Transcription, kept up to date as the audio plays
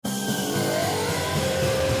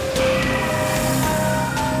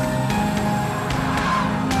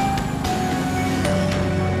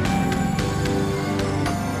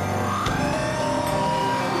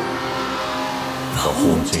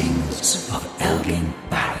Elgin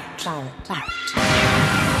Barrett.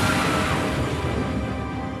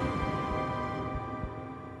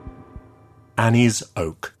 Annie's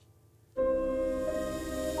Oak.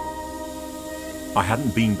 I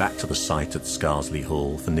hadn't been back to the site at Scarsley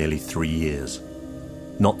Hall for nearly 3 years.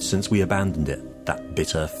 Not since we abandoned it that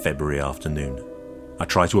bitter February afternoon. I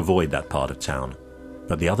try to avoid that part of town,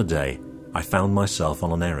 but the other day I found myself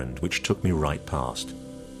on an errand which took me right past.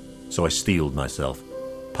 So I steeled myself,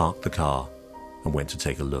 parked the car, and went to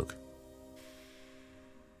take a look.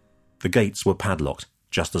 The gates were padlocked,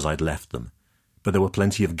 just as I'd left them, but there were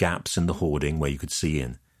plenty of gaps in the hoarding where you could see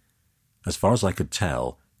in. As far as I could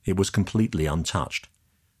tell, it was completely untouched.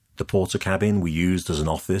 The porter cabin we used as an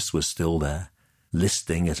office was still there,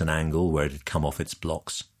 listing at an angle where it had come off its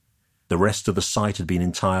blocks. The rest of the site had been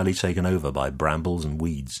entirely taken over by brambles and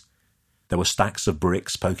weeds. There were stacks of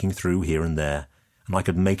bricks poking through here and there, and I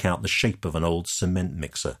could make out the shape of an old cement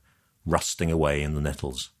mixer, rusting away in the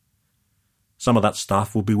nettles. Some of that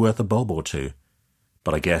stuff would be worth a bob or two,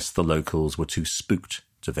 but I guess the locals were too spooked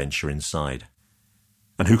to venture inside.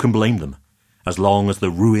 And who can blame them, as long as the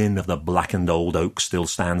ruin of the blackened old oak still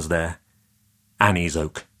stands there? Annie's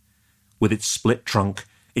Oak, with its split trunk,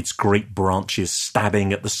 its great branches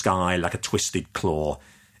stabbing at the sky like a twisted claw.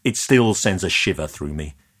 It still sends a shiver through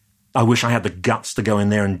me. I wish I had the guts to go in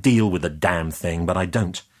there and deal with the damn thing, but I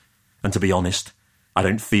don't. And to be honest, I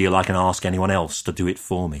don't feel I can ask anyone else to do it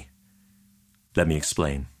for me. Let me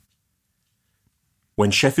explain.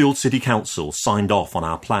 When Sheffield City Council signed off on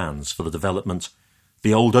our plans for the development,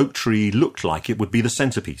 the old oak tree looked like it would be the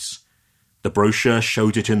centrepiece. The brochure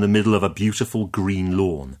showed it in the middle of a beautiful green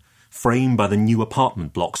lawn, framed by the new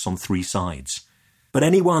apartment blocks on 3 sides. But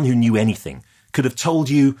anyone who knew anything could have told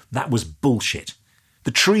you that was bullshit.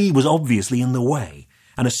 The tree was obviously in the way,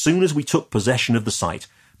 and as soon as we took possession of the site,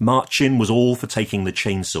 Marcin was all for taking the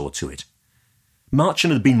chainsaw to it. Marcin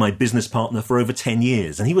had been my business partner for over 10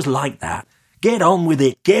 years, and he was like that. Get on with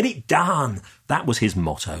it, get it done. That was his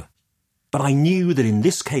motto. But I knew that in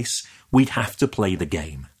this case, we'd have to play the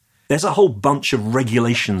game. There's a whole bunch of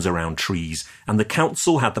regulations around trees, and the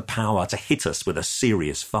council had the power to hit us with a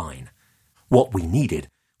serious fine. What we needed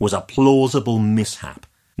was a plausible mishap.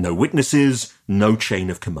 No witnesses, no chain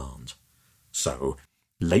of command. So,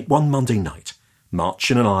 late one Monday night,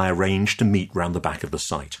 Marcin and I arranged to meet round the back of the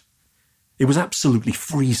site. It was absolutely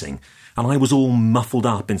freezing, and I was all muffled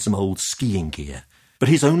up in some old skiing gear, but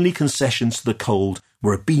his only concessions to the cold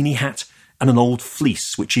were a beanie hat and an old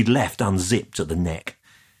fleece which he'd left unzipped at the neck.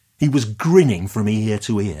 He was grinning from ear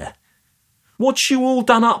to ear. "What you all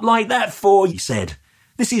done up like that for?" he said.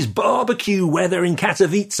 "This is barbecue weather in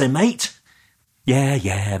Katowice, mate."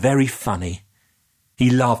 Yeah, very funny. He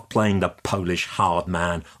loved playing the Polish hard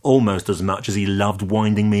man almost as much as he loved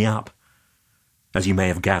winding me up. As you may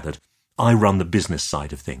have gathered, I run the business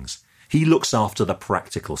side of things. He looks after the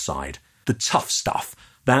practical side, the tough stuff.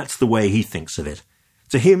 That's the way he thinks of it.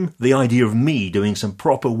 To him, the idea of me doing some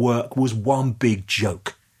proper work was one big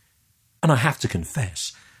joke. And I have to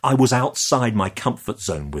confess, I was outside my comfort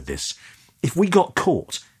zone with this. If we got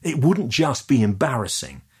caught, it wouldn't just be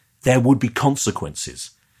embarrassing. There would be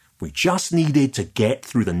consequences. We just needed to get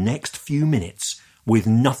through the next few minutes with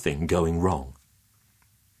nothing going wrong.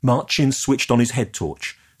 Marcin switched on his head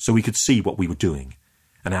torch so we could see what we were doing,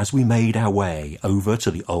 and as we made our way over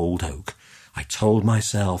to the old oak, I told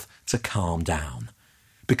myself to calm down,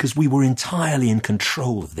 because we were entirely in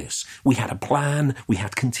control of this. We had a plan, we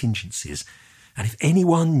had contingencies, and if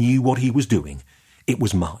anyone knew what he was doing, it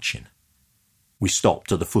was Marcin. We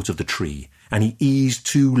stopped at the foot of the tree, and he eased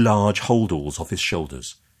 2 large holdalls off his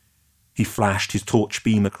shoulders. He flashed his torch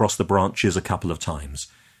beam across the branches a couple of times,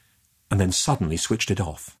 and then suddenly switched it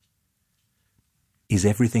off. "Is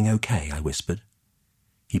everything okay?" I whispered.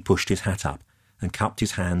 He pushed his hat up and cupped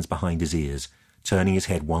his hands behind his ears, turning his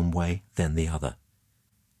head one way, then the other.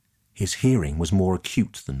 His hearing was more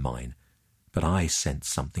acute than mine, but I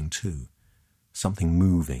sensed something too. Something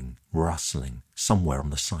moving, rustling, somewhere on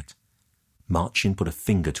the site. Marcin put a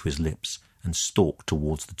finger to his lips and stalked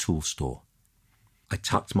towards the tool store. I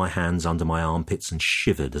tucked my hands under my armpits and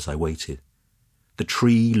shivered as I waited. The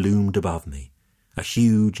tree loomed above me, a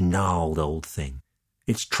huge, gnarled old thing.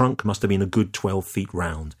 Its trunk must have been a good 12 feet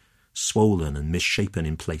round, swollen and misshapen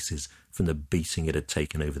in places from the beating it had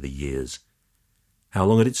taken over the years. How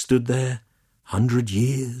long had it stood there? 100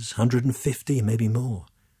 years, 150, maybe more.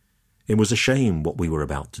 It was a shame what we were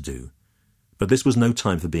about to do. But this was no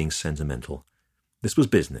time for being sentimental. This was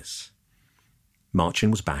business. Marcin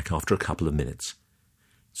was back after a couple of minutes.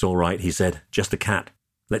 "It's all right," he said. "Just a cat.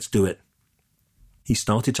 Let's do it." He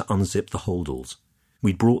started to unzip the holdalls.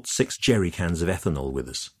 We'd brought 6 jerry cans of ethanol with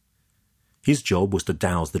us. His job was to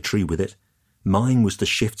douse the tree with it. Mine was to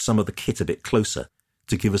shift some of the kit a bit closer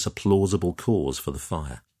to give us a plausible cause for the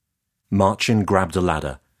fire. Marcin grabbed a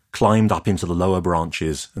ladder, climbed up into the lower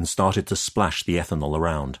branches and started to splash the ethanol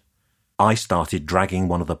around. I started dragging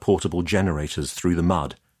one of the portable generators through the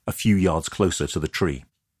mud a few yards closer to the tree.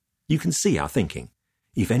 You can see our thinking.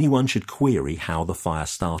 If anyone should query how the fire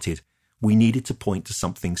started, we needed to point to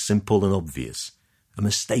something simple and obvious. A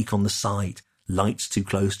mistake on the site, lights too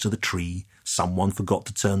close to the tree, someone forgot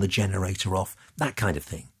to turn the generator off, that kind of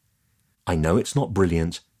thing. I know it's not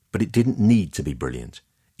brilliant, but it didn't need to be brilliant.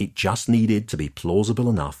 It just needed to be plausible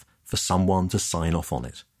enough for someone to sign off on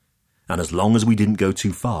it. And as long as we didn't go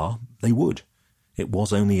too far, they would. It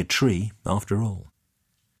was only a tree, after all.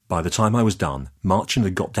 By the time I was done, Marcin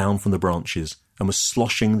had got down from the branches and was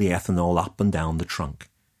sloshing the ethanol up and down the trunk.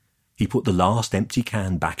 He put the last empty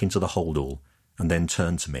can back into the holdall and then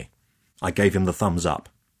turned to me. I gave him the thumbs up.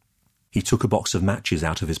 He took a box of matches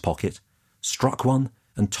out of his pocket, struck one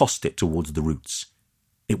and tossed it towards the roots.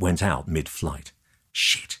 It went out mid-flight.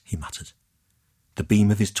 "Shit," he muttered. The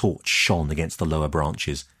beam of his torch shone against the lower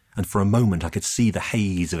branches, and for a moment I could see the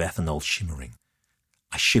haze of ethanol shimmering.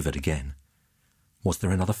 I shivered again. Was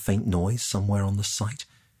there another faint noise somewhere on the site?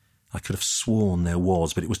 I could have sworn there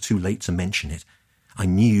was, but it was too late to mention it. I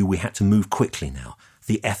knew we had to move quickly now.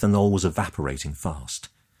 The ethanol was evaporating fast.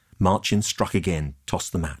 Marcin struck again,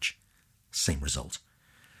 tossed the match. Same result.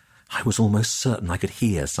 I was almost certain I could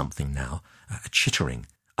hear something now, a chittering,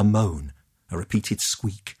 a moan, a repeated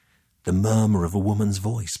squeak, the murmur of a woman's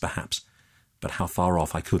voice, perhaps, but how far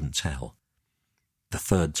off I couldn't tell. The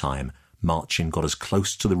third time, Marcin got as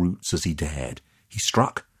close to the roots as he dared. He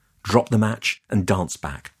struck, dropped the match, and danced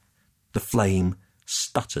back. The flame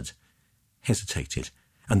stuttered, hesitated,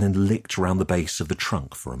 and then licked round the base of the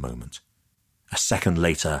trunk for a moment. A second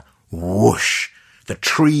later, whoosh! The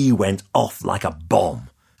tree went off like a bomb.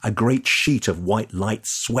 A great sheet of white light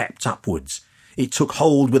swept upwards. It took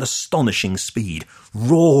hold with astonishing speed,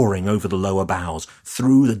 roaring over the lower boughs,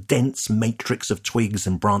 through the dense matrix of twigs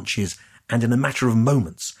and branches, and in a matter of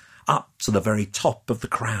moments, up to the very top of the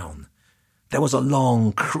crown. There was a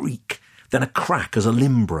long creak, then a crack as a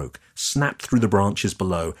limb broke, snapped through the branches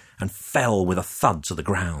below, and fell with a thud to the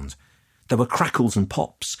ground. There were crackles and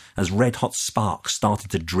pops as red-hot sparks started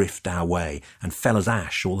to drift our way and fell as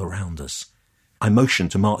ash all around us. I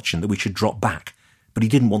motioned to Marcin that we should drop back, but he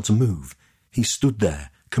didn't want to move. He stood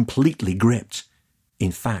there, completely gripped.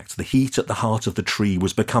 In fact, the heat at the heart of the tree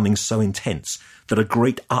was becoming so intense that a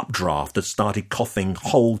great updraft had started coughing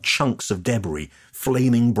whole chunks of debris,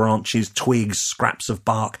 flaming branches, twigs, scraps of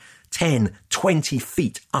bark, 10, 20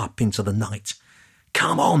 feet up into the night.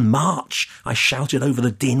 "Come on, march!" I shouted over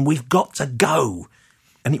the din. "We've got to go!"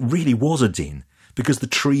 And it really was a din, because the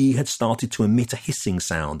tree had started to emit a hissing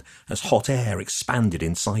sound as hot air expanded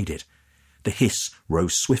inside it. The hiss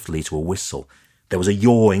rose swiftly to a whistle. There was a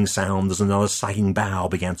yawing sound as another sagging bough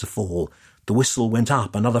began to fall. The whistle went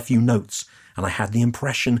up another few notes, and I had the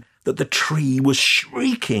impression that the tree was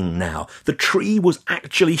shrieking now. The tree was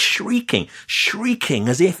actually shrieking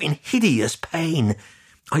as if in hideous pain.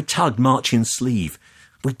 I tugged Marcin's sleeve.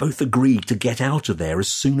 We'd both agreed to get out of there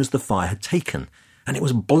as soon as the fire had taken, and it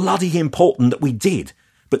was bloody important that we did.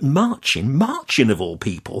 But Marcin of all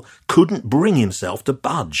people, couldn't bring himself to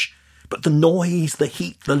budge. But the noise, the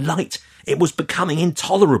heat, the light, it was becoming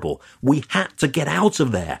intolerable. We had to get out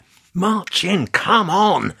of there. "Marcin, come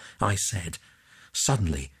on," I said.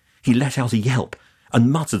 Suddenly, he let out a yelp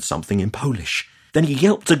and muttered something in Polish. Then he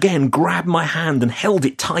yelped again, grabbed my hand and held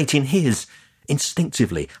it tight in his.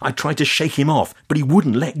 Instinctively, I tried to shake him off, but he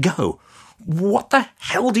wouldn't let go. What the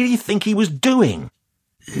hell did he think he was doing?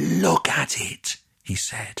 "Look at it," he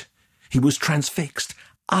said. He was transfixed,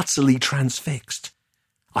 utterly transfixed.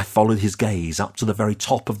 I followed his gaze up to the very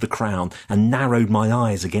top of the crown and narrowed my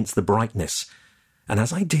eyes against the brightness. And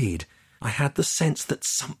as I did, I had the sense that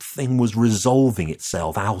something was resolving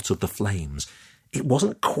itself out of the flames. It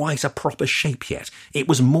wasn't quite a proper shape yet. It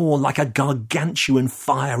was more like a gargantuan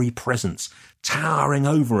fiery presence, towering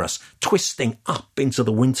over us, twisting up into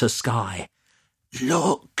the winter sky.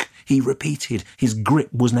 "Look," he repeated. His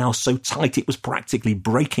grip was now so tight it was practically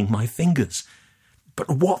breaking my fingers. But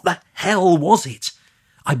what the hell was it?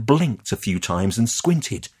 I blinked a few times and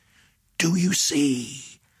squinted. "Do you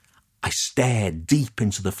see?" I stared deep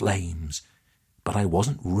into the flames, but I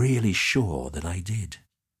wasn't really sure that I did.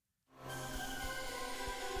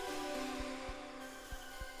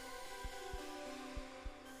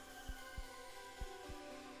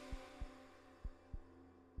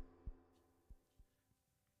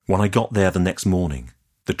 When I got there the next morning,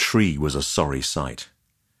 the tree was a sorry sight.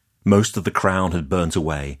 Most of the crown had burnt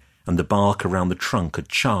away, and the bark around the trunk had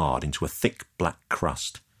charred into a thick black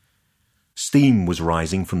crust. Steam was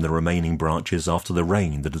rising from the remaining branches after the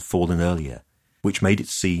rain that had fallen earlier, which made it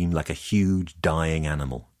seem like a huge dying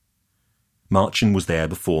animal. Marchin was there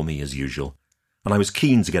before me as usual, and I was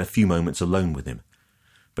keen to get a few moments alone with him,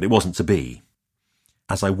 but it wasn't to be.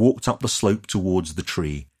 As I walked up the slope towards the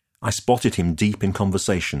tree, I spotted him deep in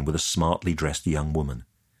conversation with a smartly dressed young woman.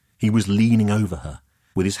 He was leaning over her,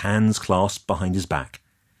 with his hands clasped behind his back,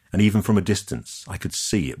 and even from a distance I could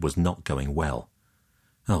see it was not going well.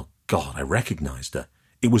 Oh God, I recognised her.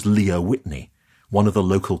 It was Leah Whitney, one of the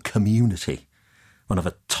local community, one of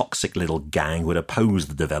a toxic little gang who had opposed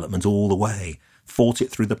the development all the way, fought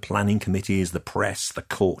it through the planning committees, the press, the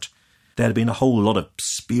court. There had been a whole lot of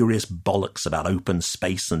spurious bollocks about open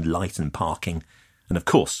space and light and parking, and of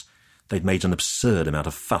course they'd made an absurd amount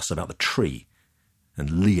of fuss about the tree.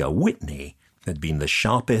 And Leah Whitney had been the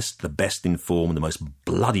sharpest, the best informed, the most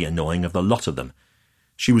bloody annoying of the lot of them.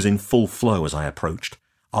 She was in full flow as I approached,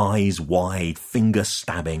 eyes wide, finger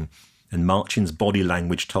stabbing, and Marchin's body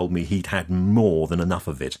language told me he'd had more than enough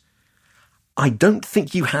of it. "I don't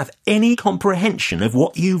think you have any comprehension of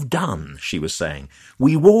what you've done," she was saying.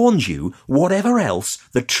 "We warned you, whatever else,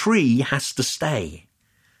 the tree has to stay."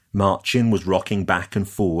 Marchin was rocking back and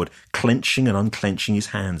forward, clenching and unclenching his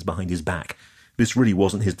hands behind his back. This really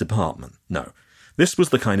wasn't his department, no. This was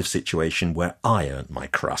the kind of situation where I earned my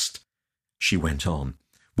crust. She went on.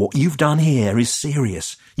 "What you've done here is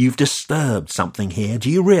serious. You've disturbed something here. Do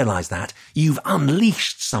you realise that? You've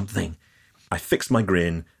unleashed something." I fixed my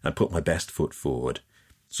grin and put my best foot forward.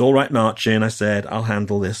 "It's all right, Marchin," I said. "I'll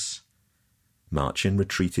handle this." Marchin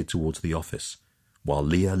retreated towards the office, while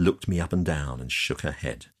Leah looked me up and down and shook her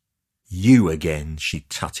head. "You again," she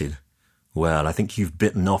tutted. "Well, I think you've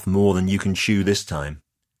bitten off more than you can chew this time."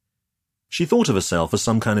 She thought of herself as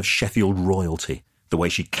some kind of Sheffield royalty, the way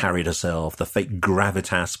she carried herself, the fake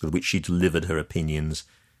gravitas with which she delivered her opinions.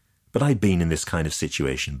 But I'd been in this kind of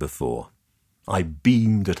situation before. I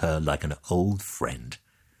beamed at her like an old friend.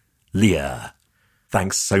 "Leah,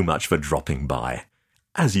 thanks so much for dropping by.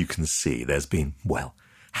 As you can see, there's been, well,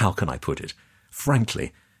 how can I put it?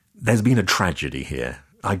 Frankly, there's been a tragedy here.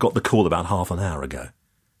 I got the call about half an hour ago."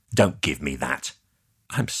 "Don't give me that."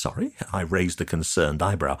 "I'm sorry?" I raised a concerned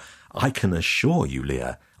eyebrow. "I can assure you,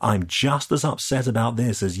 Leah, I'm just as upset about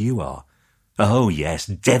this as you are." "Oh, yes,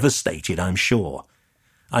 devastated, I'm sure."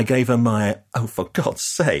 I gave her my, "Oh, for God's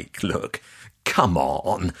sake, look, come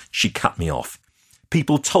on," she cut me off.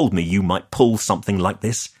 "People told me you might pull something like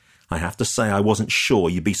this. I have to say I wasn't sure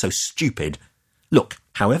you'd be so stupid. Look,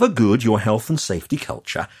 however good your health and safety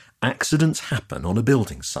culture, accidents happen on a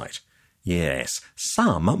building site. Yes,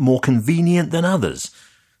 some more convenient than others."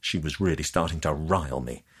 She was really starting to rile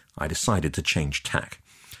me. I decided to change tack.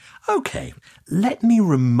 "OK, let me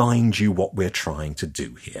remind you what we're trying to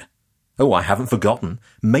do here." "Oh, I haven't forgotten.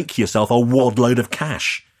 Make yourself a wadload of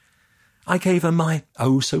cash." I gave her my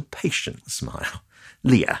oh-so-patient smile.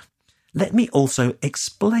 "Leah, let me also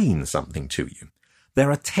explain something to you.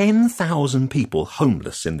 There are 10,000 people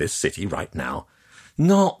homeless in this city right now."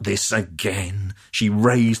 "Not this again." She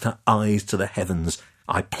raised her eyes to the heavens.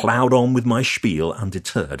 I ploughed on with my spiel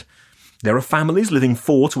undeterred. "There are families living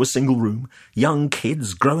 4 to a single room, young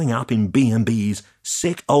kids growing up in B&Bs,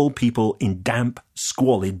 sick old people in damp,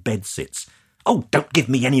 squalid bedsits." "Oh, don't give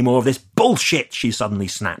me any more of this bullshit," she suddenly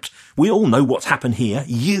snapped. "We all know what's happened here.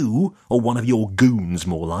 You, or one of your goons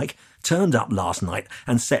more like, turned up last night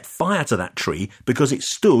and set fire to that tree because it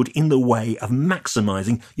stood in the way of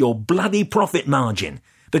maximising your bloody profit margin.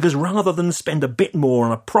 Because rather than spend a bit more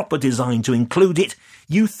on a proper design to include it,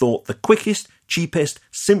 you thought the quickest, cheapest,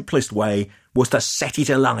 simplest way was to set it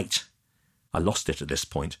alight." I lost it at this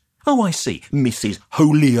point. "Oh, I see, Mrs.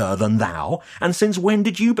 Holier-than-thou. And since when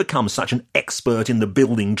did you become such an expert in the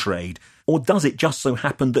building trade? Or does it just so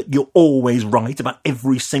happen that you're always right about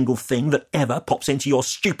every single thing that ever pops into your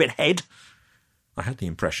stupid head?" I had the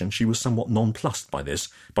impression she was somewhat nonplussed by this,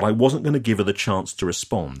 but I wasn't going to give her the chance to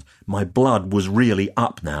respond. My blood was really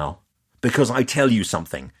up now. "Because I tell you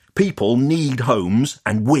something. People need homes,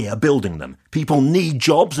 and we're building them. People need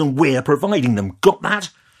jobs, and we're providing them. Got that?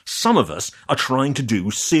 Some of us are trying to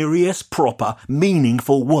do serious, proper,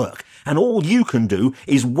 meaningful work, and all you can do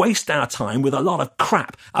is waste our time with a lot of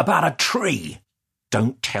crap about a tree."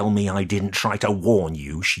 "Don't tell me I didn't try to warn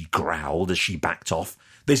you," she growled as she backed off.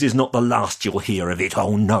 "This is not the last you'll hear of it.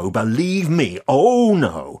 Oh, no, believe me. Oh,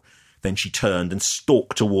 no." Then she turned and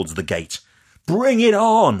stalked towards the gate. "Bring it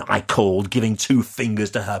on," I called, giving 2 fingers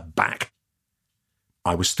to her back.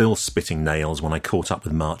 I was still spitting nails when I caught up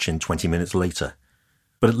with Marchin 20 minutes later.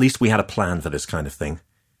 But at least we had a plan for this kind of thing.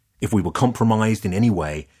 If we were compromised in any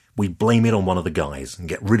way, We'd blame it on one of the guys and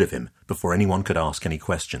get rid of him before anyone could ask any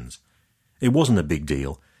questions. It wasn't a big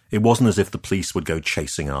deal. It wasn't as if the police would go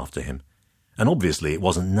chasing after him. And obviously it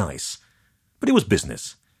wasn't nice. But it was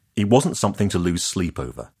business. It wasn't something to lose sleep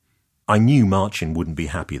over. I knew Marcin wouldn't be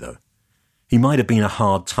happy, though. He might have been a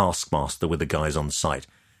hard taskmaster with the guys on site,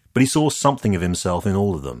 but he saw something of himself in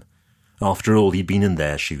all of them. After all, he'd been in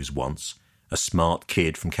their shoes once. A smart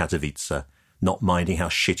kid from Katowice, not minding how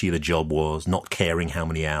shitty the job was, not caring how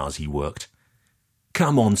many hours he worked.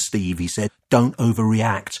 "Come on, Steve," he said. "Don't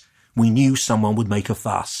overreact. We knew someone would make a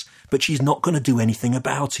fuss, but she's not going to do anything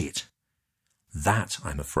about it." That,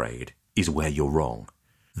 I'm afraid, is where you're wrong.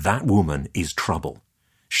 That woman is trouble.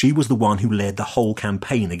 She was the one who led the whole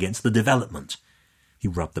campaign against the development. He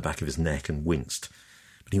rubbed the back of his neck and winced,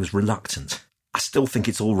 but he was reluctant. "I still think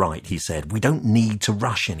it's all right," he said. "We don't need to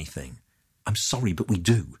rush anything." "I'm sorry, but we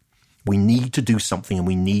do. We need to do something, and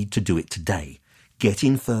we need to do it today. Get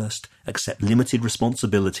in first, accept limited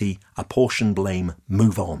responsibility, apportion blame,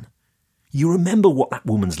 move on. You remember what that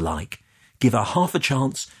woman's like. Give her half a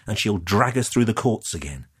chance, and she'll drag us through the courts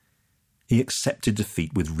again." He accepted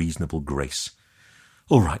defeat with reasonable grace.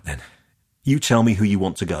 "All right, then. You tell me who you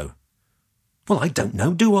want to go." "Well, I don't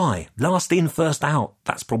know, do I? Last in, first out.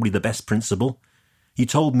 That's probably the best principle. You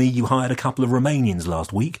told me you hired a couple of Romanians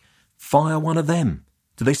last week. Fire one of them.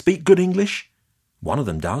 Do they speak good English?" "One of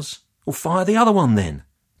them does." "Well, fire the other one then."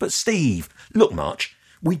 "But Steve, look, March,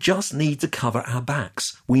 we just need to cover our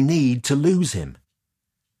backs. We need to lose him."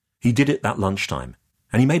 He did it that lunchtime,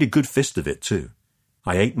 and he made a good fist of it too.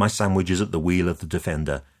 I ate my sandwiches at the wheel of the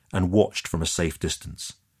Defender and watched from a safe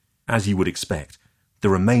distance. As you would expect, the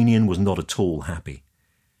Romanian was not at all happy.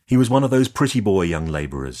 He was one of those pretty boy young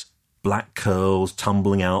labourers, black curls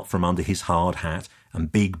tumbling out from under his hard hat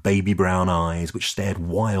and big baby brown eyes which stared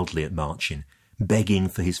wildly at Marcin, begging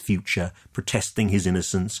for his future, protesting his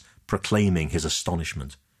innocence, proclaiming his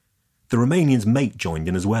astonishment. The Romanian's mate joined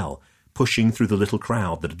in as well, pushing through the little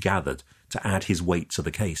crowd that had gathered to add his weight to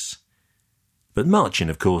the case. But Marcin,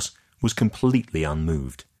 of course, was completely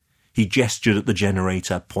unmoved. He gestured at the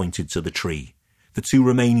generator, pointed to the tree. The two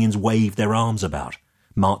Romanians waved their arms about.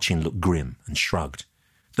 Marcin looked grim and shrugged.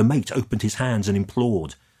 The mate opened his hands and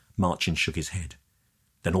implored. Marcin shook his head.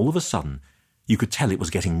 Then all of a sudden, you could tell it was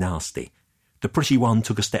getting nasty. The pretty one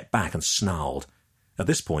took a step back and snarled. At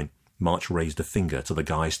this point, March raised a finger to the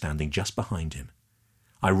guy standing just behind him.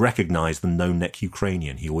 I recognised the no-neck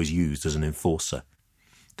Ukrainian he always used as an enforcer.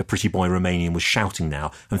 The pretty boy Romanian was shouting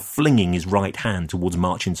now and flinging his right hand towards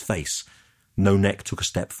Marcin's face. No-neck took a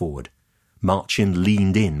step forward. Marcin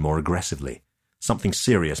leaned in more aggressively. Something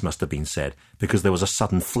serious must have been said, because there was a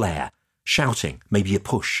sudden flare. Shouting, maybe a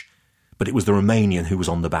push. But it was the Romanian who was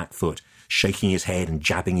on the back foot, shaking his head and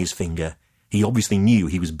jabbing his finger. He obviously knew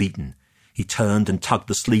he was beaten. He turned and tugged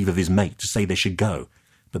the sleeve of his mate to say they should go.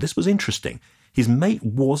 But this was interesting. His mate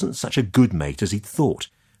wasn't such a good mate as he'd thought.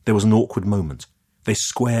 There was an awkward moment. They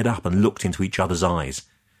squared up and looked into each other's eyes.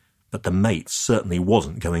 But the mate certainly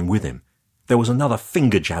wasn't going with him. There was another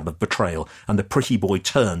finger jab of betrayal, and the pretty boy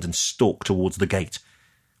turned and stalked towards the gate.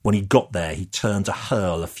 When he got there, he turned to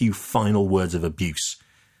hurl a few final words of abuse.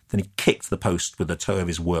 Then he kicked the post with the toe of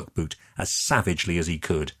his work boot as savagely as he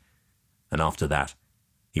could. And after that,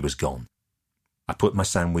 he was gone. I put my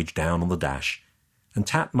sandwich down on the dash and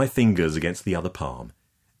tapped my fingers against the other palm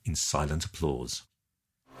in silent applause.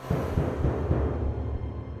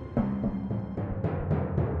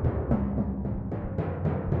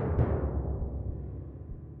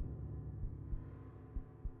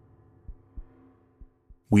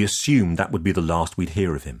 We assumed that would be the last we'd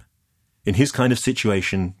hear of him. In his kind of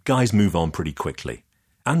situation, guys move on pretty quickly.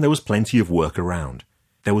 And there was plenty of work around.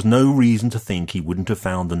 There was no reason to think he wouldn't have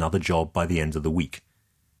found another job by the end of the week.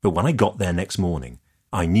 But when I got there next morning,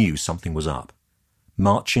 I knew something was up.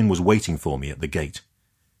 Marcin was waiting for me at the gate.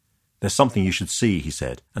 "There's something you should see," he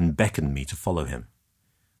said, and beckoned me to follow him.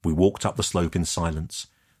 We walked up the slope in silence,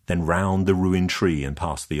 then round the ruined tree and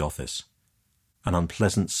past the office. An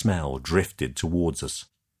unpleasant smell drifted towards us.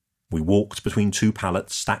 We walked between two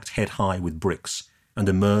pallets stacked head-high with bricks and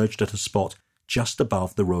emerged at a spot just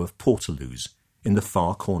above the row of portaloos in the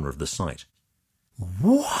far corner of the site.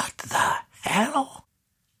 What the hell?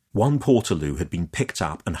 One portaloo had been picked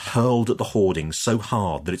up and hurled at the hoarding so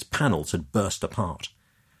hard that its panels had burst apart.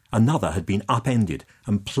 Another had been upended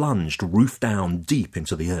and plunged roof down deep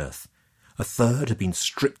into the earth. A third had been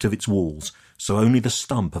stripped of its walls, so only the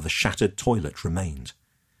stump of a shattered toilet remained.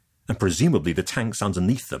 And presumably the tanks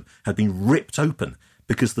underneath them had been ripped open,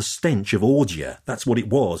 because the stench of ordure, that's what it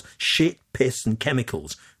was, shit, piss and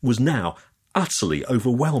chemicals, was now utterly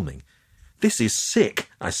overwhelming. "This is sick,"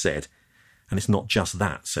 I said, And it's not just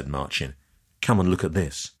that, said Marcin. Come and look at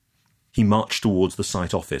this. He marched towards the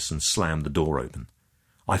site office and slammed the door open.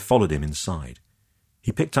 I followed him inside.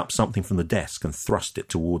 He picked up something from the desk and thrust it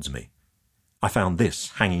towards me. I found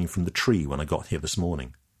this hanging from the tree when I got here this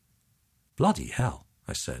morning. Bloody hell,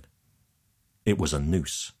 I said. It was a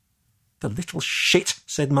noose. The little shit,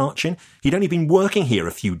 said Marcin. He'd only been working here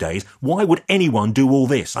a few days. Why would anyone do all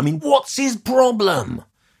this? I mean, what's his problem?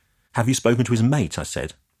 Have you spoken to his mate? I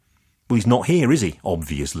said. Well, he's not here, is he?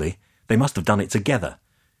 Obviously. They must have done it together.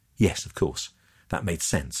 Yes, of course. That made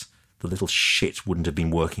sense. The little shit wouldn't have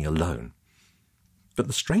been working alone. But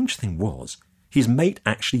the strange thing was, his mate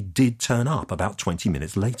actually did turn up about 20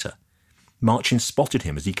 minutes later. Marcin spotted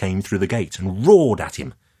him as he came through the gate and roared at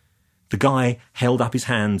him. The guy held up his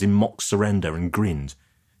hands in mock surrender and grinned.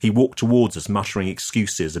 He walked towards us, muttering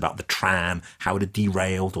excuses about the tram, how it had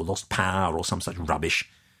derailed or lost power or some such rubbish.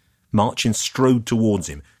 Marcin strode towards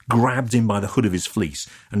him, grabbed him by the hood of his fleece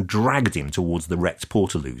and dragged him towards the wrecked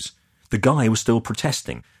Portaloos. The guy was still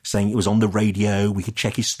protesting, saying it was on the radio, we could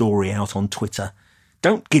check his story out on Twitter.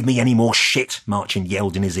 Don't give me any more shit, Marcin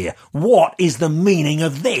yelled in his ear. What is the meaning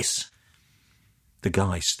of this? The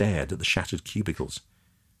guy stared at the shattered cubicles.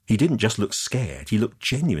 He didn't just look scared, he looked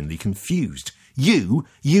genuinely confused. You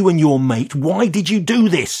and your mate, why did you do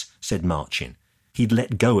this? Said Marcin. He'd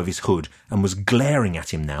let go of his hood and was glaring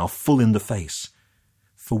at him now, full in the face.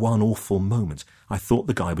 For one awful moment, I thought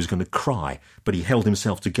the guy was going to cry, but he held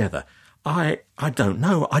himself together. I don't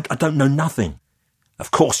know. I don't know nothing.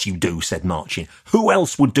 Of course you do, said Marcin. Who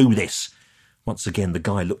else would do this? Once again, the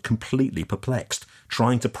guy looked completely perplexed,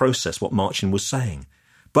 trying to process what Marcin was saying.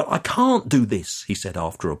 But I can't do this, he said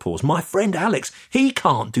after a pause. My friend Alex, he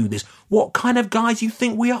can't do this. What kind of guys you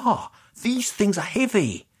think we are? These things are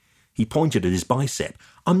heavy. He pointed at his bicep.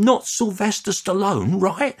 I'm not Sylvester Stallone,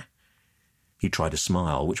 right? He tried a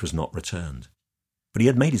smile, which was not returned. But he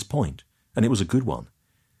had made his point, and it was a good one.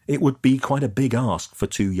 It would be quite a big ask for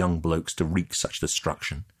two young blokes to wreak such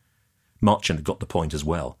destruction. Marcin had got the point as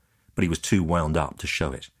well, but he was too wound up to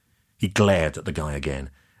show it. He glared at the guy again,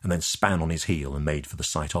 and then span on his heel and made for the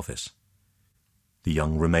site office. The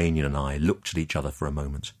young Romanian and I looked at each other for a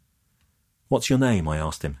moment. What's your name? I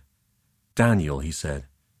asked him. Daniel, he said.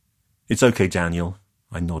 It's okay, Daniel.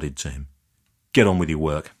 I nodded to him. Get on with your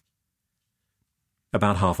work.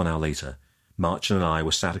 About half an hour later, Marcin and I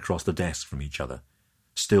were sat across the desk from each other,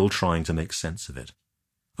 still trying to make sense of it.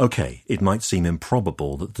 Okay, it might seem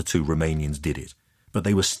improbable that the two Romanians did it, but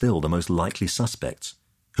they were still the most likely suspects.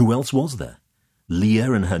 Who else was there?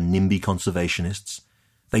 Leah and her NIMBY conservationists?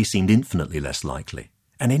 They seemed infinitely less likely.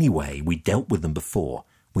 And anyway, we dealt with them before.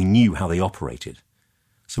 We knew how they operated.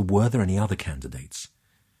 So were there any other candidates?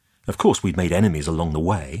 Of course, we'd made enemies along the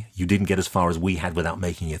way. You didn't get as far as we had without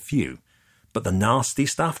making a few. But the nasty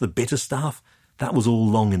stuff, the bitter stuff, that was all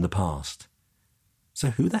long in the past. So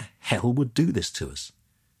who the hell would do this to us?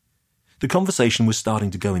 The conversation was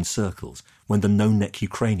starting to go in circles when the no-neck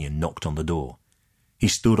Ukrainian knocked on the door. He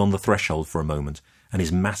stood on the threshold for a moment, and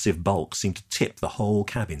his massive bulk seemed to tip the whole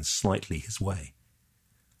cabin slightly his way.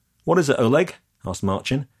 "What is it, Oleg?" asked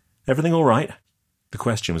Marcin. "Everything all right?" The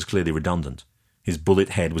question was clearly redundant. His bullet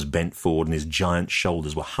head was bent forward and his giant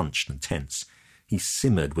shoulders were hunched and tense. He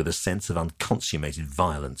simmered with a sense of unconsummated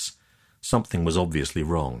violence. Something was obviously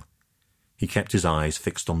wrong. He kept his eyes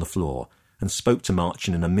fixed on the floor and spoke to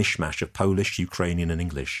Marcin in a mishmash of Polish, Ukrainian and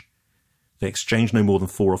English. They exchanged no more than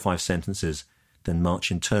 4 or 5 sentences. Then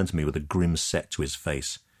Marcin turned to me with a grim set to his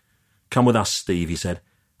face. "Come with us, Steve," he said.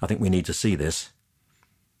 "I think we need to see this."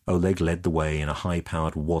 Oleg led the way in a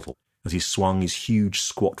high-powered waddle as he swung his huge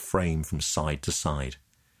squat frame from side to side.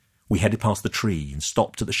 We headed past the tree and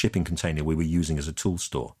stopped at the shipping container we were using as a tool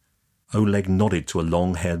store. Oleg nodded to a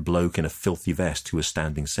long-haired bloke in a filthy vest who was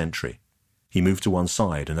standing sentry. He moved to one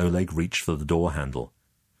side and Oleg reached for the door handle.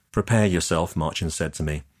 "Prepare yourself," Marcin said to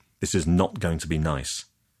me. "This is not going to be nice."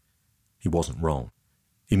 He wasn't wrong.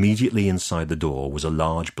 Immediately inside the door was a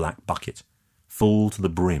large black bucket, full to the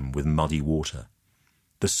brim with muddy water.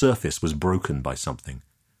 The surface was broken by something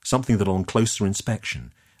that on closer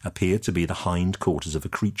inspection appeared to be the hind quarters of a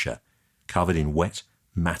creature, covered in wet,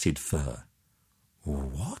 matted fur.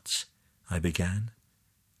 "What?" I began.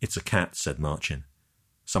 "It's a cat," said Marcin.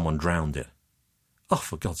 "Someone drowned it." "Oh,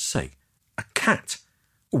 for God's sake, a cat!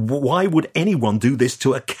 Why would anyone do this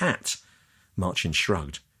to a cat?" Marcin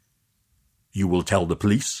shrugged. "You will tell the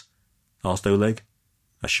police?" asked Oleg.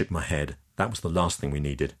 I shook my head. That was the last thing we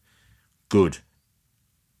needed. "Good."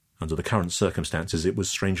 Under the current circumstances, it was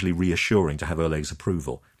strangely reassuring to have Oleg's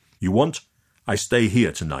approval. "You want? I stay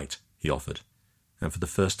here tonight," he offered. And for the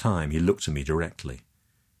first time, he looked at me directly.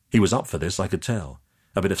 He was up for this, I could tell.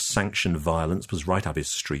 A bit of sanctioned violence was right up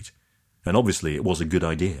his street, and obviously it was a good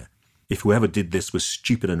idea. If whoever did this was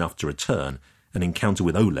stupid enough to return, an encounter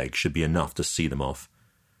with Oleg should be enough to see them off.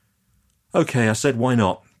 "Okay," I said, "why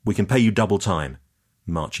not? We can pay you double time."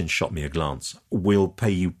 Marcin shot me a glance. "We'll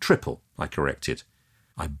pay you triple," I corrected.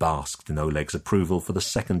 I basked in Oleg's approval for the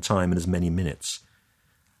second time in as many minutes.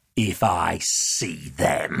 "If I see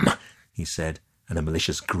them," he said, and a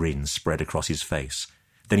malicious grin spread across his face.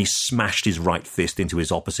 Then he smashed his right fist into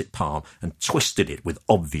his opposite palm and twisted it with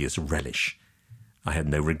obvious relish. I had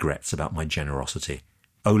no regrets about my generosity.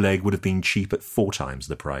 Oleg would have been cheap at 4 times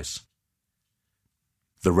the price.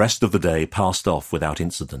 The rest of the day passed off without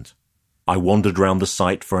incident. I wandered round the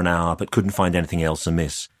site for an hour but couldn't find anything else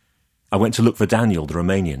amiss. I went to look for Daniel, the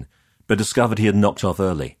Romanian, but discovered he had knocked off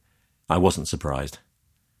early. I wasn't surprised.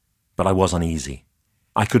 But I was uneasy.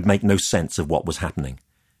 I could make no sense of what was happening.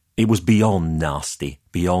 It was beyond nasty,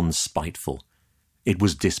 beyond spiteful. It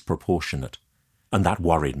was disproportionate, and that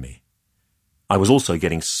worried me. I was also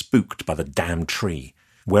getting spooked by the damn tree.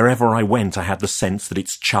 Wherever I went, I had the sense that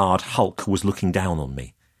its charred hulk was looking down on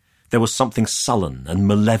me. There was something sullen and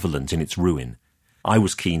malevolent in its ruin. I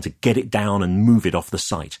was keen to get it down and move it off the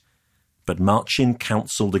site. But Marcin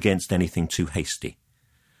counselled against anything too hasty.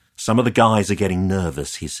 "Some of the guys are getting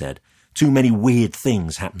nervous," he said. "Too many weird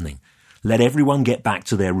things happening. Let everyone get back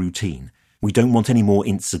to their routine. We don't want any more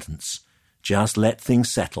incidents. Just let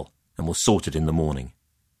things settle, and we'll sort it in the morning."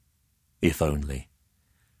 If only.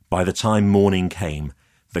 By the time morning came,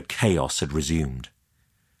 the chaos had resumed.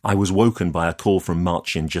 I was woken by a call from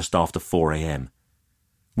Marcin just after 4 a.m.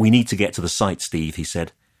 "We need to get to the site, Steve," he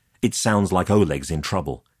said. "It sounds like Oleg's in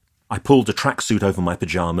trouble." I pulled a tracksuit over my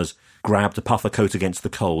pyjamas, grabbed a puffer coat against the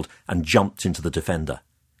cold, and jumped into the Defender.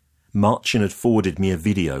 Marcin had forwarded me a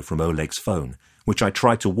video from Oleg's phone, which I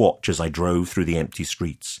tried to watch as I drove through the empty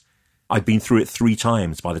streets. I'd been through it 3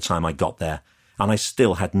 times by the time I got there, and I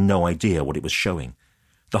still had no idea what it was showing.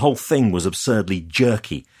 The whole thing was absurdly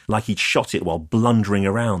jerky, like he'd shot it while blundering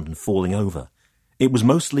around and falling over. It was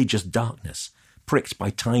mostly just darkness, pricked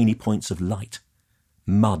by tiny points of light.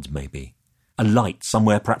 Mud, maybe. A light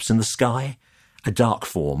somewhere perhaps in the sky. A dark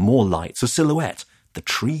form, more lights, a silhouette. The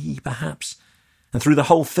tree, perhaps. And through the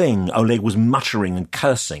whole thing, Oleg was muttering and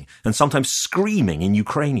cursing, and sometimes screaming in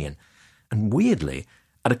Ukrainian. And weirdly,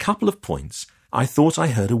 at a couple of points, I thought I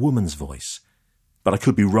heard a woman's voice. But I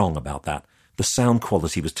could be wrong about that. The sound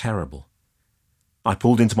quality was terrible. I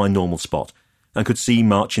pulled into my normal spot and could see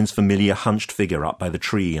Marcin's familiar hunched figure up by the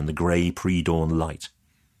tree in the grey pre-dawn light.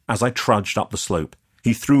 As I trudged up the slope,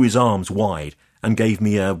 he threw his arms wide and gave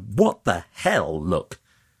me a "what the hell" look.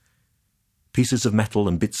 Pieces of metal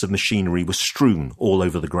and bits of machinery were strewn all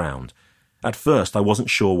over the ground. At first I wasn't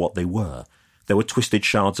sure what they were. There were twisted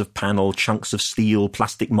shards of panel, chunks of steel,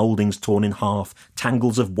 plastic mouldings torn in half,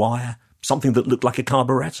 tangles of wire, something that looked like a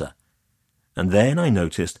carburettor. And then I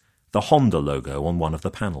noticed the Honda logo on one of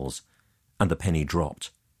the panels, and the penny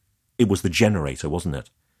dropped. It was the generator, wasn't it?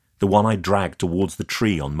 The one I dragged towards the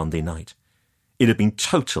tree on Monday night. It had been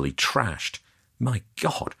totally trashed. My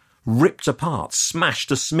God, ripped apart, smashed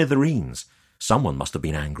to smithereens. Someone must have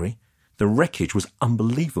been angry. The wreckage was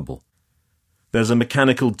unbelievable. "There's a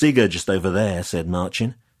mechanical digger just over there," said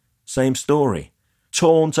Marcin. "Same story.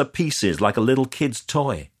 Torn to pieces like a little kid's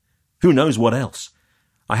toy. Who knows what else?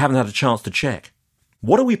 I haven't had a chance to check."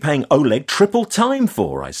 "What are we paying Oleg triple time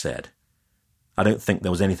for?" I said. "I don't think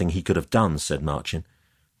there was anything he could have done," said Marcin.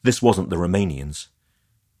 "This wasn't the Romanians."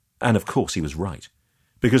 And of course he was right,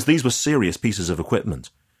 because these were serious pieces of equipment.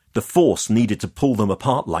 The force needed to pull them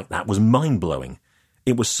apart like that was mind-blowing.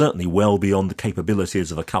 It was certainly well beyond the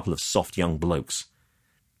capabilities of a couple of soft young blokes.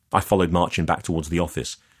 I followed Marcin back towards the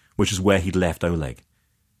office, which is where he'd left Oleg.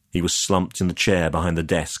 He was slumped in the chair behind the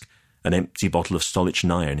desk, an empty bottle of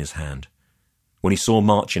Stolichnaya in his hand. When he saw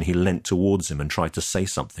Marcin, he leant towards him and tried to say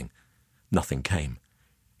something. Nothing came.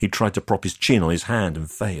 He tried to prop his chin on his hand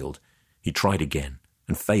and failed. He tried again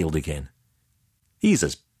and failed again. "He's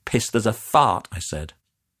as pissed as a fart," I said.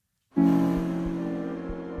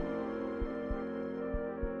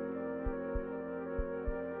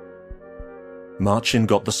 Marcin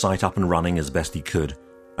got the site up and running as best he could,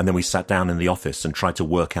 and then we sat down in the office and tried to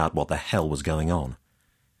work out what the hell was going on.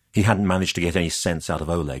 He hadn't managed to get any sense out of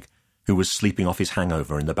Oleg, who was sleeping off his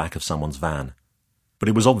hangover in the back of someone's van. But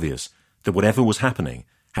it was obvious that whatever was happening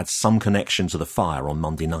had some connection to the fire on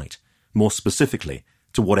Monday night, more specifically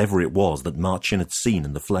to whatever it was that Marcin had seen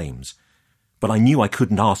in the flames. But I knew I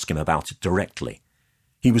couldn't ask him about it directly.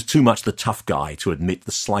 He was too much the tough guy to admit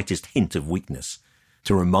the slightest hint of weakness.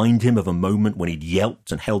 To remind him of a moment when he'd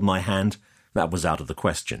yelped and held my hand, that was out of the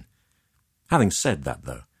question. Having said that,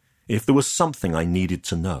 though, If there was something I needed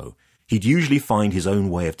to know, he'd usually find his own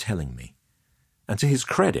way of telling me. And to his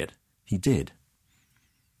credit, he did.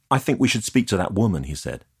 "I think we should speak to that woman," he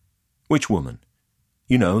said. "Which woman?"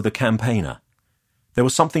 "You know, the campaigner. There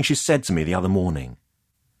was something she said to me the other morning."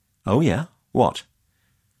 "Oh, yeah? What?"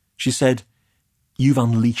 "She said, 'You've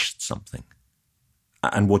unleashed something.'"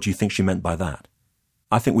 "And what do you think she meant by that?"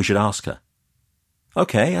 "I think we should ask her."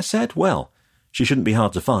 "Okay," I said. "Well, she shouldn't be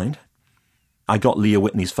hard to find." I got Leah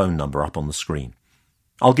Whitney's phone number up on the screen.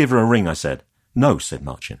 "I'll give her a ring," I said. "No," said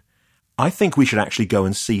Marcin. "I think we should actually go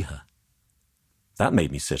and see her." That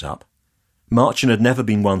made me sit up. Marcin had never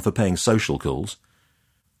been one for paying social calls.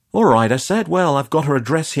 "All right," I said. "Well, I've got her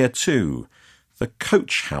address here too. The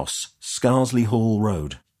Coach House, Scarsley Hall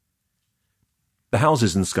Road." The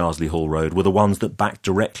houses in Scarsley Hall Road were the ones that backed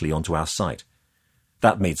directly onto our site.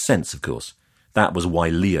 That made sense, of course. That was why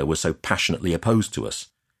Leah was so passionately opposed to us.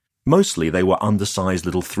 Mostly they were undersized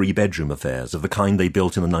little three-bedroom affairs of the kind they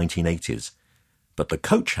built in the 1980s. But the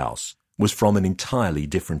Coach House was from an entirely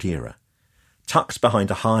different era. Tucked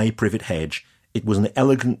behind a high privet hedge, it was an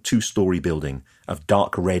elegant two-storey building of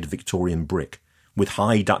dark red Victorian brick, with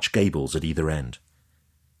high Dutch gables at either end.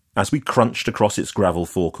 As we crunched across its gravel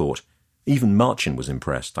forecourt, even Marcin was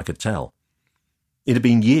impressed, I could tell. It had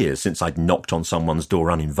been years since I'd knocked on someone's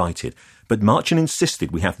door uninvited, but Marcin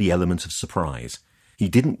insisted we have the element of surprise. He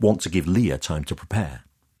didn't want to give Leah time to prepare.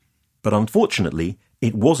 But unfortunately,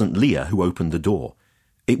 it wasn't Leah who opened the door.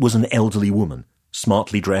 It was an elderly woman,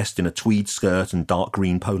 smartly dressed in a tweed skirt and dark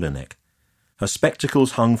green polo neck. Her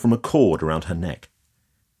spectacles hung from a cord around her neck.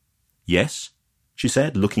 "Yes?" she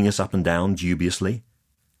said, looking us up and down dubiously.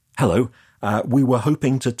 "Hello. We were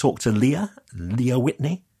hoping to talk to Leah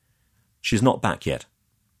Whitney." "She's not back yet."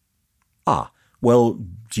 "Ah, well,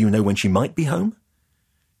 do you know when she might be home?"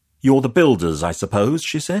 "You're the builders, I suppose,"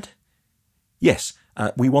 she said. "Yes,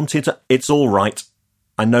 we wanted to—" "It's all right.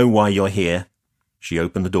 I know why you're here." She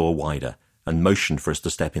opened the door wider and motioned for us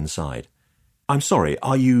to step inside. "I'm sorry,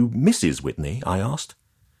 are you Mrs. Whitney?" I asked.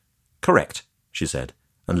 "Correct," she said,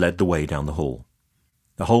 and led the way down the hall.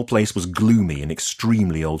 The whole place was gloomy and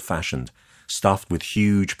extremely old-fashioned, stuffed with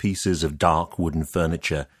huge pieces of dark wooden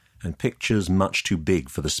furniture and pictures much too big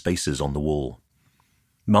for the spaces on the wall.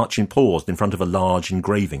 Marcin paused in front of a large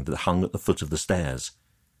engraving that hung at the foot of the stairs.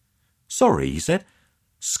 "Sorry," he said.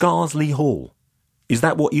 "Scarsley Hall. Is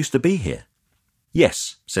that what used to be here?"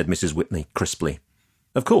 "Yes," said Mrs. Whitney crisply.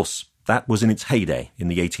 "Of course, that was in its heyday in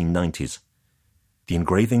the 1890s. The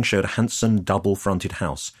engraving showed a handsome double-fronted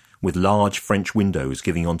house with large French windows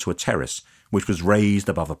giving onto a terrace which was raised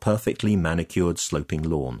above a perfectly manicured sloping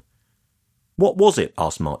lawn. "What was it?"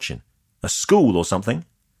 asked Marcin. "A school or something?"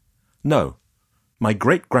 "No. My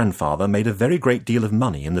great-grandfather made a very great deal of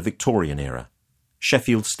money in the Victorian era.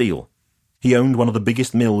 Sheffield steel. He owned one of the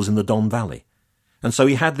biggest mills in the Don Valley, and so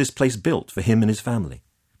he had this place built for him and his family.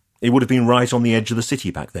 It would have been right on the edge of the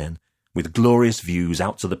city back then, with glorious views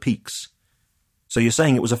out to the peaks." "So you're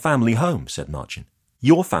saying it was a family home," said Marcin.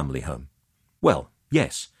 "Your family home?" "Well,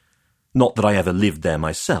 yes. Not that I ever lived there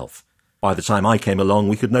myself. By the time I came along,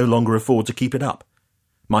 we could no longer afford to keep it up.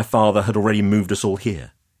 My father had already moved us all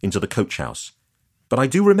here, into the Coach House. But I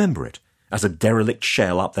do remember it, as a derelict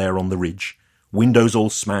shell up there on the ridge, windows all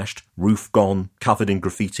smashed, roof gone, covered in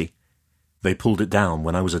graffiti. They pulled it down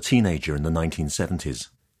when I was a teenager in the 1970s.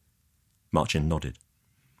 Marcin nodded.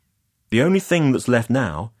 "The only thing that's left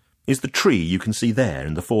now is the tree you can see there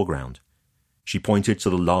in the foreground." She pointed to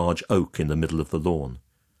the large oak in the middle of the lawn.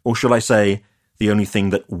 "Or shall I say, the only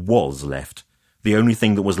thing that was left. The only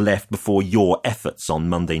thing that was left before your efforts on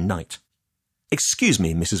Monday night." "Excuse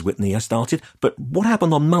me, Mrs. Whitney," I started, "but what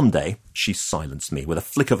happened on Monday?" She silenced me with a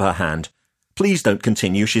flick of her hand. "Please don't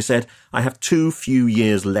continue," she said. "I have too few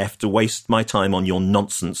years left to waste my time on your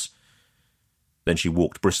nonsense." Then she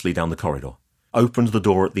walked briskly down the corridor, opened the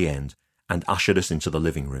door at the end, and ushered us into the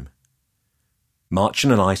living room.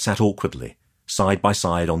 Marcin and I sat awkwardly, side by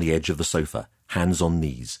side on the edge of the sofa, hands on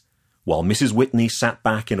knees, while Mrs. Whitney sat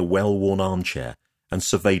back in a well-worn armchair and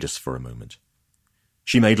surveyed us for a moment.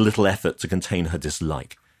 She made a little effort to contain her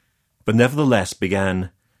dislike, but nevertheless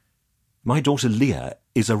began, "My daughter Leah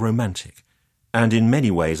is a romantic, and in many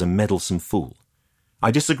ways a meddlesome fool. I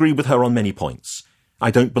disagree with her on many points. I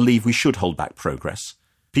don't believe we should hold back progress.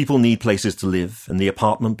 People need places to live, and the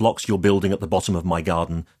apartment blocks you're building at the bottom of my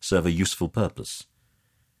garden serve a useful purpose.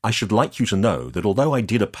 I should like you to know that although I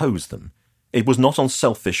did oppose them, it was not on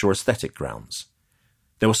selfish or aesthetic grounds.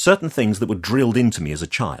 There were certain things that were drilled into me as a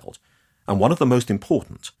child, and one of the most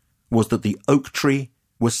important was that the oak tree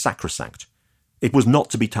was sacrosanct. It was not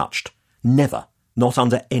to be touched. Never. Not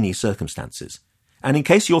under any circumstances. And in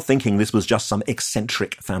case you're thinking this was just some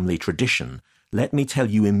eccentric family tradition, let me tell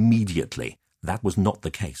you immediately that was not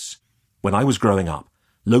the case. When I was growing up,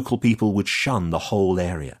 local people would shun the whole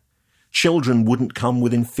area. Children wouldn't come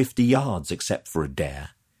within 50 yards except for a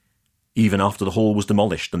dare. Even after the hall was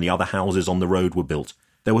demolished and the other houses on the road were built,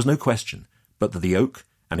 there was no question but that the oak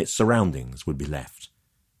and its surroundings would be left.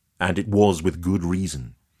 And it was with good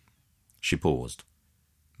reason. She paused.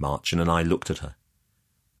 Marchin and I looked at her.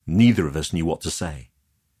 Neither of us knew what to say.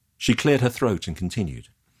 She cleared her throat and continued.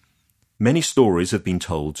 Many stories have been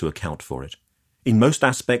told to account for it. In most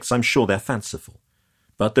aspects, I'm sure they're fanciful.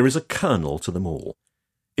 But there is a kernel to them all.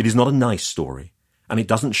 It is not a nice story, and it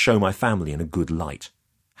doesn't show my family in a good light.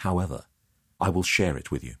 However, I will share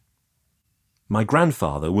it with you. My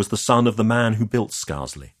grandfather was the son of the man who built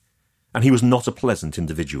Scarsley, and he was not a pleasant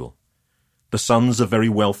individual. The sons of very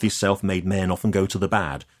wealthy self-made men often go to the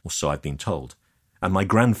bad, or so I've been told, and my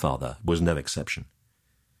grandfather was no exception.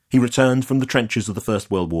 He returned from the trenches of the First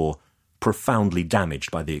World War, profoundly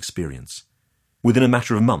damaged by the experience. Within a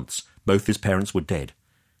matter of months, both his parents were dead,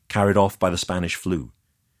 carried off by the Spanish flu.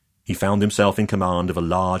 He found himself in command of a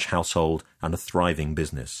large household and a thriving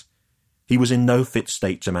business. He was in no fit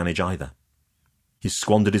state to manage either. He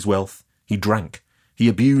squandered his wealth, he drank, he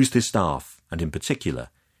abused his staff, and in particular,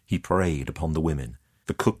 he preyed upon the women,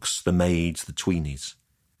 the cooks, the maids, the tweenies.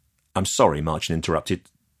 I'm sorry, Marchin interrupted.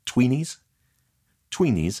 Tweenies?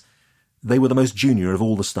 Tweenies? They were the most junior of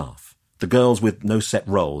all the staff, the girls with no set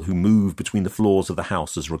role who moved between the floors of the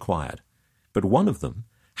house as required. But one of them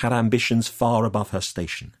had ambitions far above her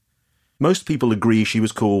station. Most people agree she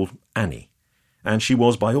was called Annie, and she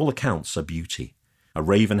was by all accounts a beauty, a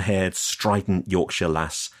raven-haired, strident Yorkshire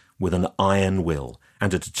lass with an iron will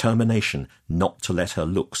and a determination not to let her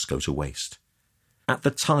looks go to waste. At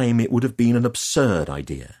the time it would have been an absurd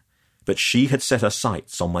idea, but she had set her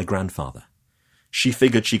sights on my grandfather. She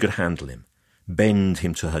figured she could handle him, bend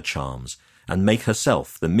him to her charms, and make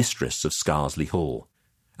herself the mistress of Scarsley Hall.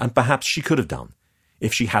 And perhaps she could have done,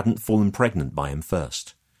 if she hadn't fallen pregnant by him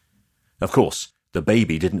first. Of course, the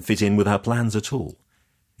baby didn't fit in with her plans at all.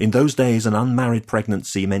 In those days, an unmarried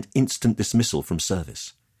pregnancy meant instant dismissal from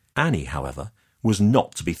service. Annie, however, was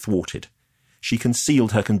not to be thwarted. She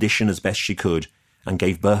concealed her condition as best she could, and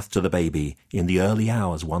gave birth to the baby in the early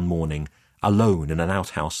hours one morning, alone in an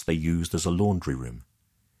outhouse they used as a laundry room.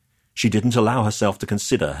 She didn't allow herself to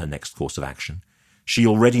consider her next course of action. She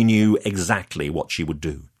already knew exactly what she would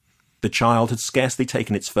do. The child had scarcely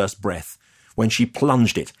taken its first breath when she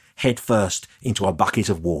plunged it head first into a bucket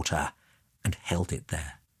of water and held it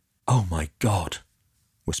there. "Oh, my God,"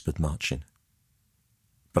 whispered Marchin.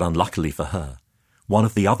 But unluckily for her, one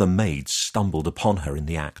of the other maids stumbled upon her in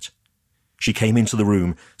the act. She came into the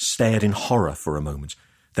room, stared in horror for a moment,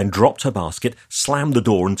 then dropped her basket, slammed the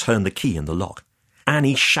door and turned the key in the lock.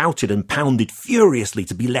 Annie shouted and pounded furiously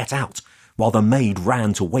to be let out, while the maid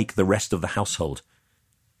ran to wake the rest of the household.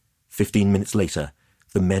 15 minutes later,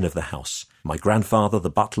 the men of the house, my grandfather, the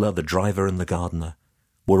butler, the driver and the gardener,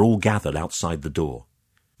 were all gathered outside the door.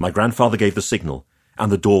 My grandfather gave the signal,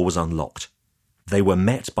 and the door was unlocked. They were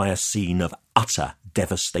met by a scene of utter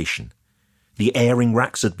devastation. The airing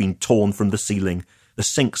racks had been torn from the ceiling, the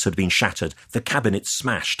sinks had been shattered, the cabinets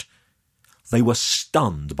smashed. They were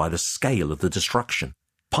stunned by the scale of the destruction.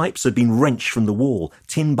 Pipes had been wrenched from the wall,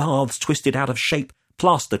 tin baths twisted out of shape,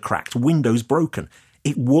 plaster cracked, windows broken.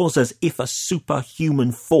 It was as if a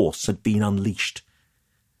superhuman force had been unleashed.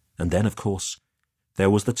 And then, of course, there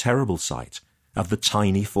was the terrible sight of the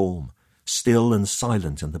tiny form, still and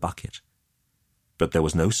silent in the bucket. But there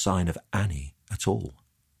was no sign of Annie at all.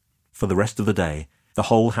 For the rest of the day, the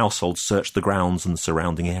whole household searched the grounds and the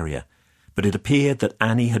surrounding area, but it appeared that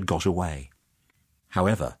Annie had got away.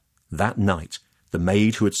 However, that night, the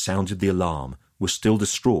maid who had sounded the alarm was still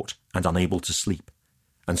distraught and unable to sleep,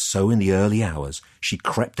 and so in the early hours she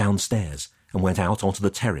crept downstairs and went out onto the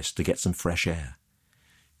terrace to get some fresh air.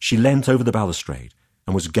 She leant over the balustrade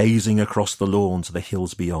and was gazing across the lawn to the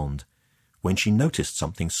hills beyond, when she noticed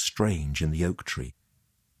something strange in the oak tree.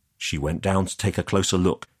 She went down to take a closer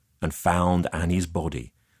look and found Annie's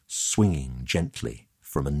body swinging gently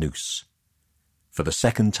from a noose. For the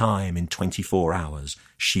second time in 24 hours,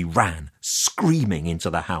 she ran, screaming, into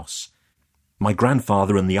the house. My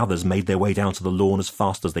grandfather and the others made their way down to the lawn as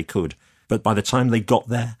fast as they could, but by the time they got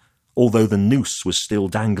there, although the noose was still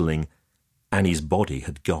dangling, Annie's body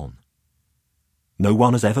had gone. No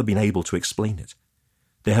one has ever been able to explain it.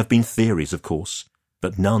 There have been theories, of course,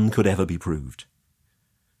 but none could ever be proved.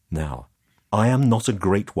 Now, I am not a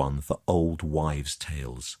great one for old wives'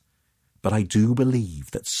 tales, but I do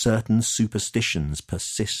believe that certain superstitions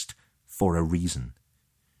persist for a reason.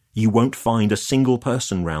 You won't find a single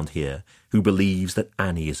person round here who believes that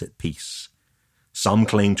Annie is at peace. Some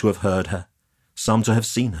claim to have heard her, some to have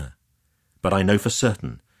seen her, but I know for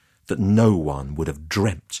certain that no one would have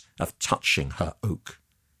dreamt of touching her oak.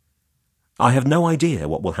 I have no idea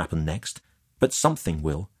what will happen next, but something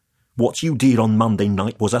will. What you did on Monday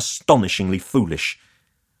night was astonishingly foolish.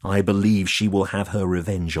 I believe she will have her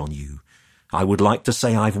revenge on you. I would like to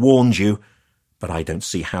say I've warned you, but I don't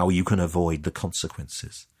see how you can avoid the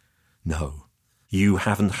consequences. No, you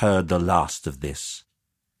haven't heard the last of this."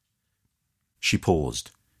 She paused.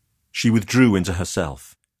 She withdrew into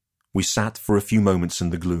herself. We sat for a few moments in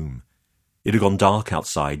the gloom. It had gone dark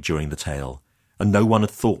outside during the tale, and no one had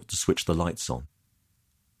thought to switch the lights on.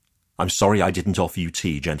 "I'm sorry I didn't offer you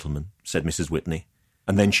tea, gentlemen," said Mrs. Whitney,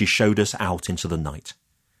 and then she showed us out into the night.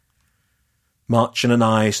 Marchin and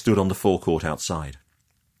I stood on the forecourt outside.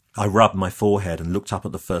 I rubbed my forehead and looked up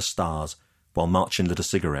at the first stars, while Marchin lit a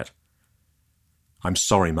cigarette. "I'm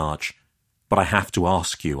sorry, March, but I have to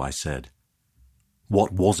ask you," I said.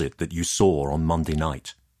 "What was it that you saw on Monday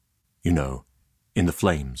night? You know, in the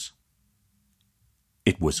flames."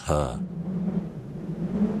 It was her.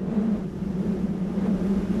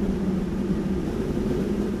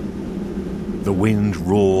 The wind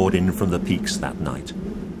roared in from the peaks that night.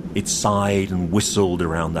 It sighed and whistled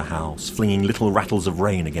around the house, flinging little rattles of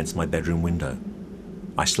rain against my bedroom window.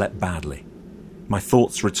 I slept badly, my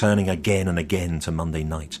thoughts returning again and again to Monday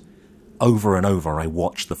night. Over and over I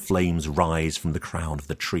watched the flames rise from the crown of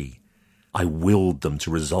the tree. I willed them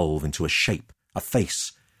to resolve into a shape, a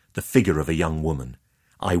face, the figure of a young woman.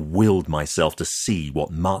 I willed myself to see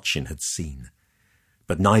what Marchin had seen.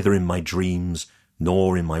 But neither in my dreams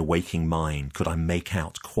nor in my waking mind could I make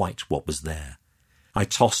out quite what was there. I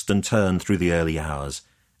tossed and turned through the early hours,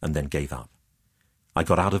 and then gave up. I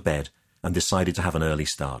got out of bed and decided to have an early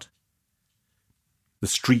start. The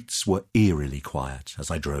streets were eerily quiet as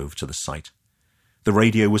I drove to the site. The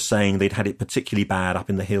radio was saying they'd had it particularly bad up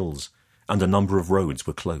in the hills, and a number of roads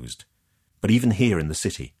were closed. But even here in the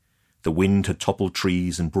city, the wind had toppled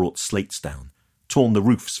trees and brought slates down, torn the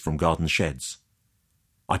roofs from garden sheds.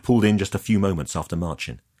 I pulled in just a few moments after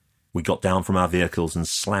Marchin. We got down from our vehicles and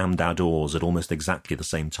slammed our doors at almost exactly the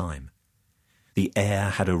same time. The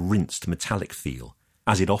air had a rinsed metallic feel,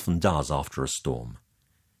 as it often does after a storm.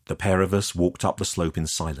 The pair of us walked up the slope in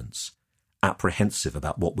silence, apprehensive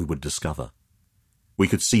about what we would discover. We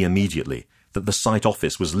could see immediately that the site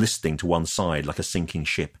office was listing to one side like a sinking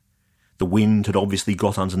ship. The wind had obviously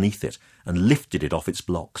got underneath it and lifted it off its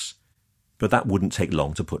blocks. But that wouldn't take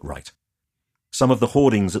long to put right. Some of the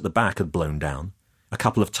hoardings at the back had blown down. A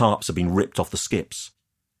couple of tarps had been ripped off the skips.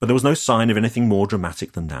 But there was no sign of anything more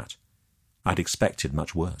dramatic than that. I'd expected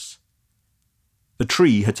much worse. The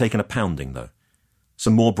tree had taken a pounding, though.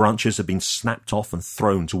 Some more branches had been snapped off and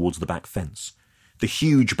thrown towards the back fence. The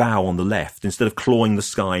huge bough on the left, instead of clawing the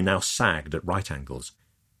sky, now sagged at right angles.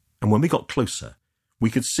 And when we got closer, we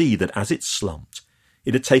could see that as it slumped,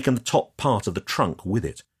 it had taken the top part of the trunk with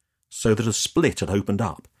it, so that a split had opened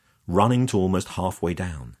up, running to almost halfway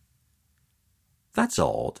down. "That's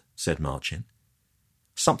odd," said Marchin.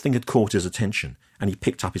 Something had caught his attention, and he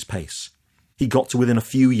picked up his pace. He got to within a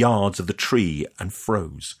few yards of the tree and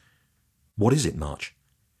froze. "What is it, March?"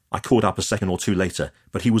 I caught up a second or two later,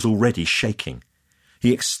 but he was already shaking.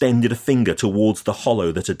 He extended a finger towards the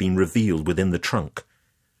hollow that had been revealed within the trunk.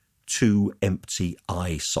 2 empty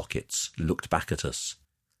eye sockets looked back at us.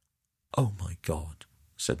 "Oh, my God,"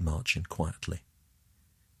 said Marchin quietly.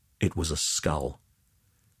 It was a skull.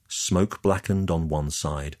 Smoke-blackened on one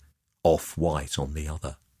side, off-white on the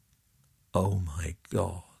other. Oh, my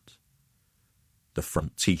God. The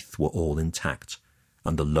front teeth were all intact,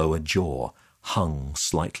 and the lower jaw hung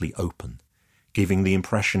slightly open, giving the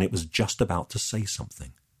impression it was just about to say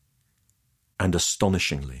something. And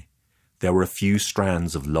astonishingly, there were a few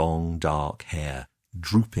strands of long, dark hair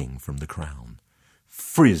drooping from the crown,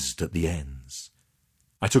 frizzed at the ends.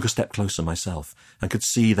 I took a step closer myself, and could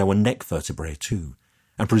see there were neck vertebrae too,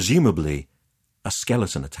 and presumably a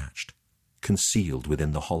skeleton attached, concealed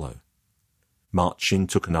within the hollow. Marchin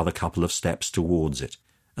took another couple of steps towards it,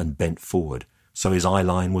 and bent forward, so his eye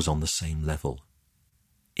line was on the same level.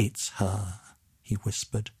 "It's her," he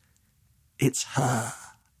whispered. "It's her."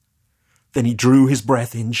 Then he drew his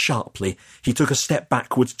breath in sharply. He took a step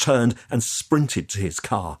backwards, turned, and sprinted to his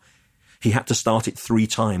car. He had to start it 3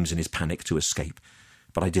 times in his panic to escape,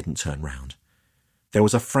 but I didn't turn round. There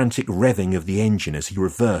was a frantic revving of the engine as he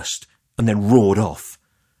reversed and then roared off.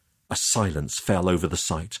 A silence fell over the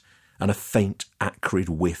site, and a faint, acrid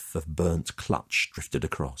whiff of burnt clutch drifted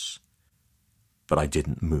across. But I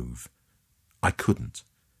didn't move. I couldn't.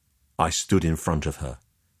 I stood in front of her,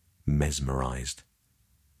 mesmerised.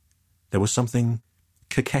 There was something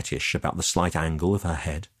coquettish about the slight angle of her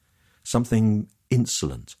head, something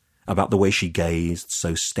insolent about the way she gazed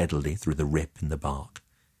so steadily through the rip in the bark.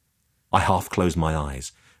 I half closed my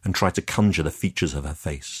eyes and tried to conjure the features of her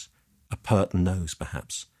face, a pert nose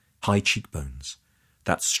perhaps, high cheekbones,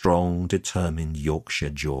 that strong, determined Yorkshire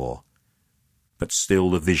jaw. But still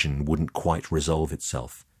the vision wouldn't quite resolve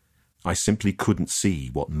itself. I simply couldn't see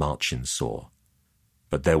what Marchin saw.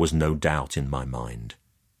 But there was no doubt in my mind.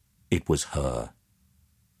 It was her.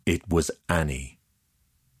 It was Annie.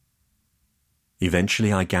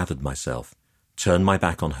 Eventually I gathered myself, turned my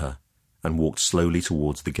back on her, and walked slowly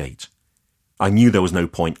towards the gate. I knew there was no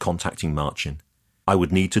point contacting Marchin. I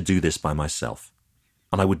would need to do this by myself.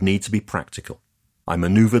 And I would need to be practical. I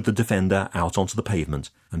manoeuvred the Defender out onto the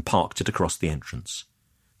pavement and parked it across the entrance.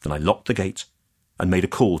 Then I locked the gate and made a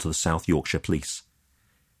call to the South Yorkshire Police.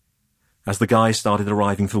 As the guys started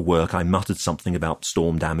arriving for work, I muttered something about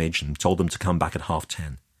storm damage and told them to come back at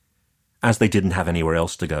 10:30. As they didn't have anywhere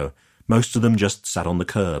else to go, most of them just sat on the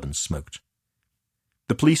curb and smoked.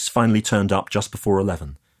 The police finally turned up just before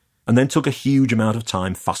 11, and then took a huge amount of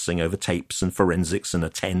time fussing over tapes and forensics and a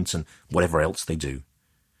tent and whatever else they do.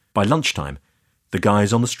 By lunchtime, the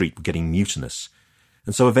guys on the street were getting mutinous,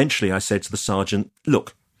 and so eventually I said to the sergeant,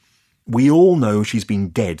 "Look, we all know she's been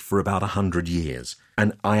dead for about 100 years,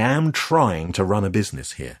 and I am trying to run a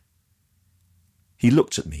business here." He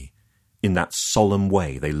looked at me in that solemn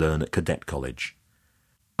way they learn at cadet college.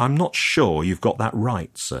 "I'm not sure you've got that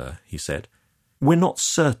right, sir," he said. "We're not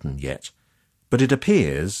certain yet, but it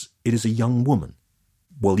appears it is a young woman."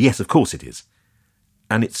 "Well, yes, of course it is.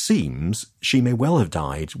 And it seems she may well have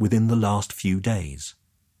died within the last few days."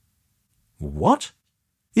 "What?"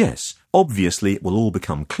 "Yes, obviously it will all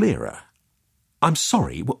become clearer." "I'm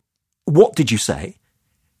sorry, what did you say?"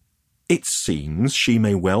 "It seems she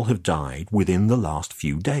may well have died within the last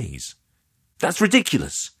few days." "That's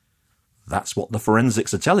ridiculous." "That's what the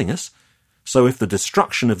forensics are telling us. So if the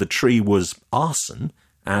destruction of the tree was arson,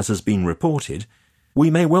 as has been reported,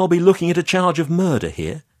 we may well be looking at a charge of murder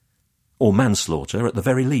here. Or manslaughter at the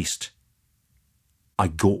very least." I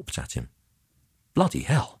gawped at him. Bloody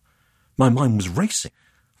hell. My mind was racing.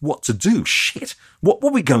 What to do? Shit! What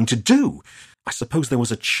were we going to do? I suppose there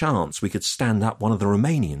was a chance we could stand up one of the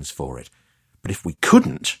Romanians for it. But if we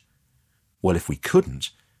couldn't... Well, if we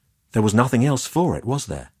couldn't, there was nothing else for it, was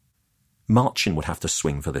there? Marchin would have to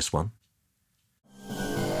swing for this one.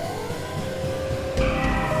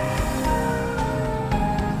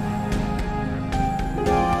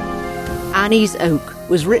 Annie's Oak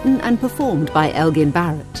was written and performed by Elgin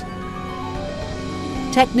Barrett.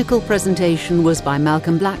 Technical presentation was by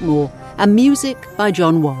Malcolm Blackmore and music by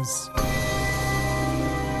John Was.